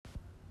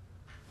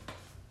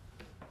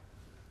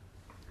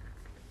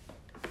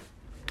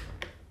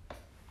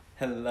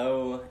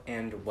Hello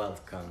and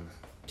welcome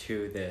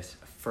to this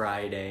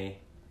Friday,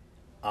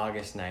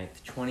 August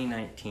 9th,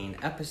 2019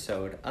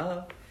 episode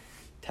of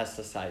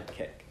Tesla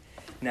Sidekick.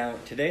 Now,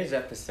 today's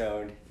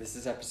episode, this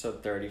is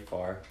episode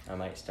 34. I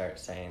might start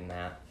saying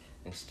that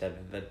instead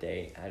of the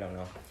date, I don't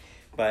know.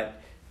 But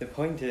the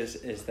point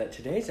is that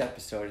today's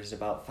episode is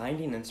about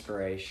finding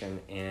inspiration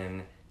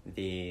in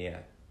the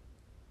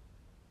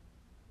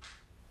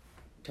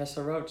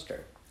Tesla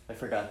Roadster. I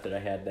forgot that I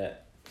had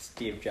that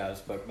Steve Jobs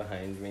book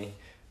behind me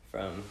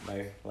from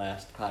my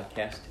last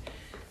podcast,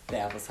 the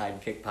Apple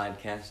Sidekick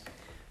podcast.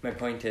 My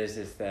point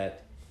is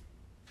that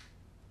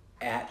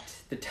at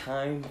the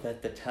time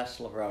that the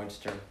Tesla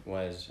Roadster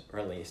was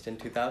released in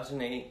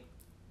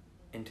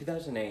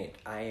 2008,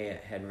 I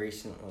had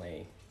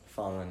recently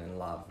fallen in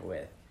love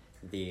with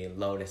the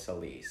Lotus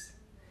Elise.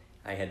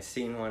 I had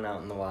seen one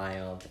out in the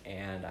wild,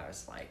 and I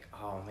was like,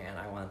 oh man,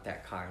 I want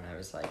that car. And I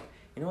was like,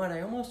 you know what,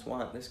 I almost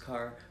want this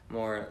car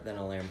more than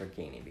a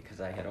Lamborghini, because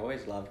I had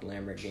always loved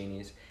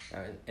Lamborghinis.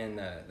 And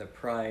the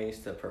price,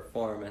 the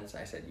performance,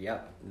 I said,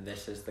 yep,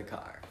 this is the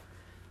car.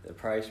 The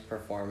price,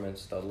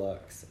 performance, the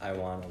looks, I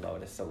want a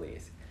Lotus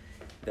Elise.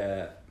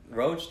 The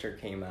Roadster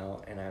came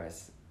out, and I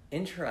was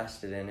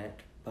interested in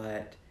it,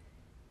 but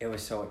it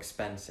was so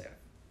expensive.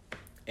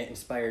 It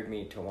inspired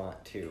me to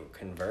want to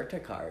convert a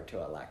car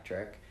to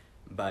electric,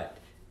 but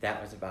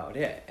that was about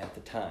it at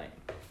the time.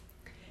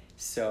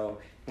 So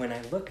when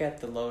I look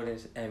at the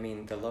Lotus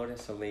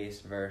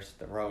Elise versus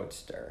the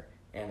Roadster,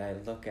 and I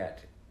look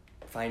at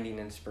finding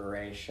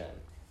inspiration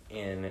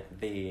in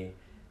the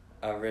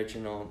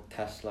original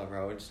Tesla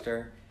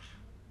Roadster,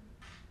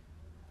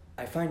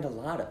 I find a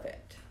lot of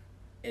it.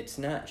 It's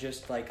not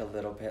just like a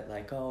little bit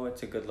like, oh,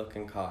 it's a good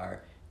looking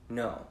car.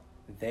 No,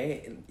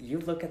 you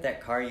look at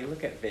that car, you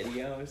look at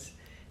videos,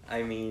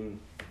 I mean,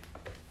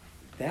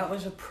 that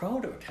was a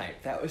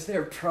prototype. That was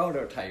their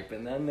prototype.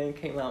 And then they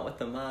came out with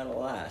the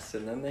Model S.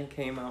 And then they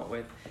came out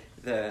with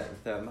the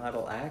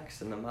Model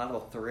X and the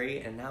Model 3.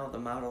 And now the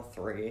Model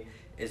 3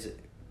 is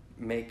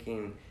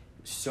making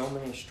so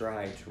many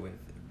strides with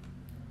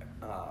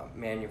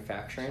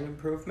manufacturing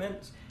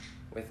improvements,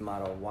 with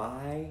Model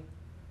Y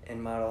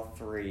and Model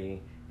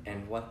 3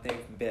 and what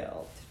they've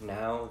built.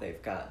 Now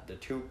they've got the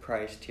two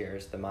price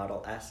tiers. The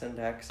Model S and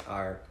X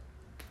are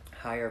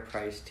higher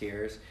price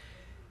tiers.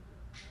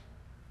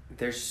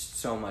 There's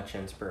so much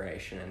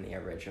inspiration in the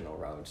original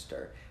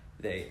Roadster.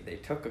 They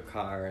took a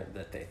car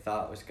that they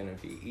thought was going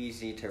to be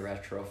easy to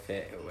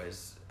retrofit. It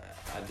was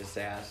a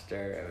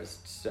disaster. It was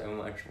so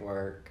much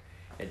work.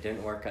 It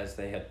didn't work as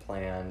they had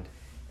planned,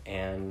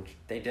 and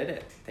they did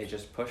it. They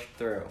just pushed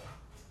through,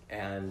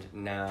 and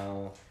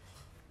now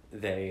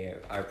they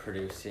are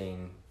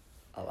producing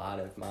a lot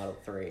of Model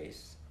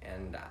 3s,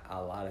 and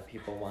a lot of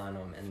people want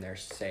them, and they're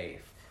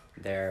safe.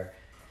 They're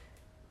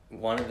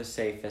one of the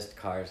safest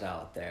cars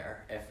out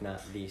there, if not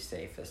the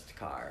safest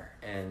car,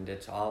 and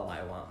it's all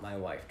I want my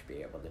wife to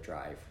be able to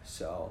drive.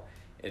 So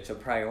it's a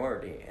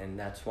priority, and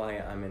that's why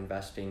I'm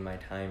investing my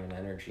time and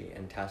energy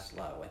in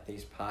Tesla with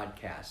these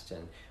podcasts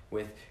and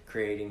with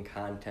creating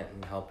content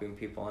and helping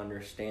people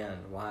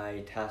understand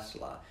why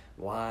Tesla,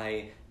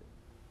 why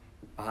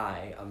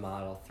buy a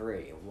Model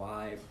 3,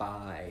 why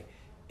buy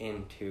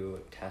into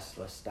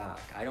Tesla stock.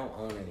 I don't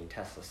own any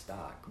Tesla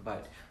stock,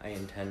 but I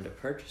intend to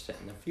purchase it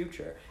in the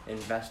future,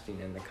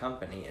 investing in the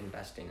company,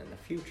 investing in the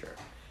future.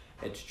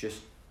 It's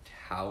just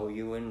how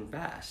you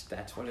invest.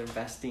 That's what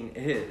investing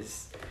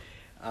is.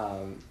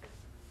 I'm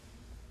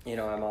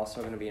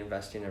also going to be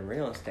investing in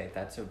real estate.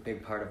 That's a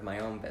big part of my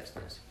own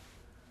business.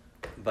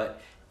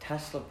 But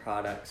Tesla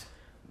products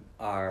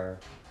are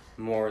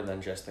more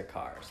than just the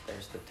cars.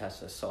 There's the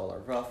Tesla solar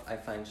roof. I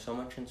find so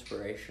much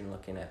inspiration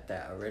looking at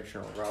that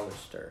original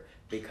Roadster,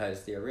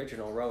 because the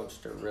original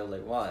Roadster really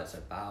was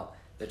about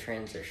the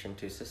transition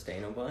to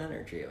sustainable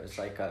energy. It was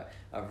like a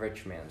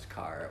rich man's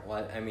car.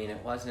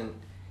 It wasn't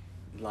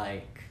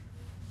like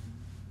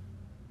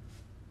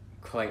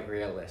quite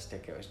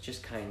realistic. It was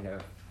just kind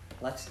of,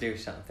 let's do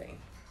something.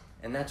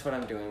 And that's what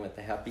I'm doing with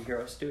the Happy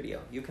Hero Studio.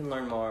 You can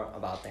learn more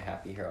about the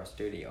Happy Hero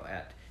Studio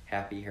at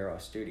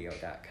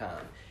happyherostudio.com.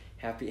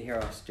 Happy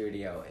Hero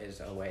Studio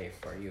is a way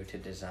for you to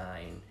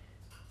design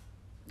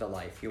the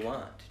life you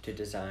want, to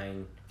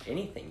design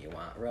anything you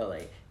want,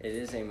 really. It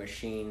is a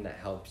machine that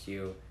helps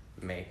you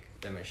make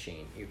the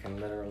machine. You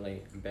can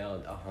literally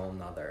build a whole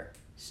nother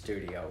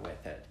studio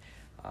with it.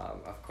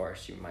 Of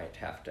course, you might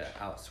have to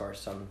outsource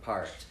some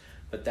parts,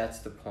 but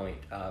that's the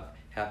point of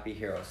Happy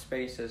Hero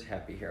Spaces,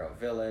 Happy Hero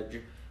Village,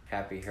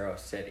 Happy Hero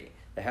City.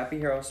 The Happy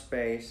Hero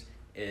Space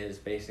is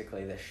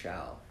basically the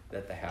shell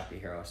that the Happy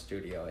Hero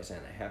Studio is in.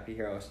 A Happy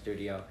Hero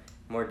Studio,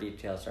 more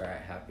details are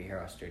at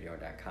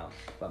happyherostudio.com.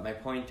 But my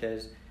point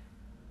is,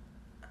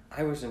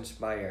 I was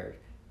inspired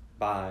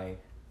by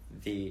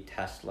the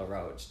Tesla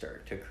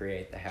Roadster to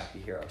create the Happy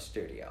Hero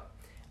Studio.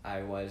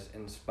 I was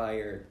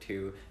inspired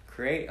to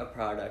create a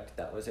product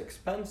that was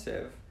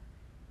expensive,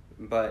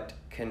 but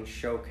can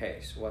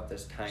showcase what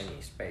this tiny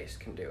space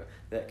can do,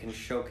 that can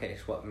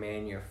showcase what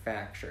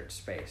manufactured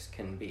space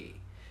can be,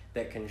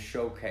 that can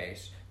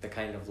showcase the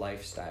kind of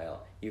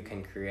lifestyle you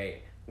can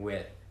create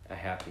with a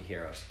Happy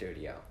Hero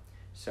studio.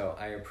 So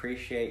I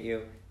appreciate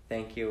you.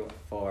 Thank you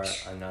for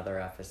another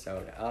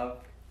episode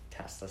of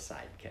Tesla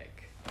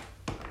Sidekick.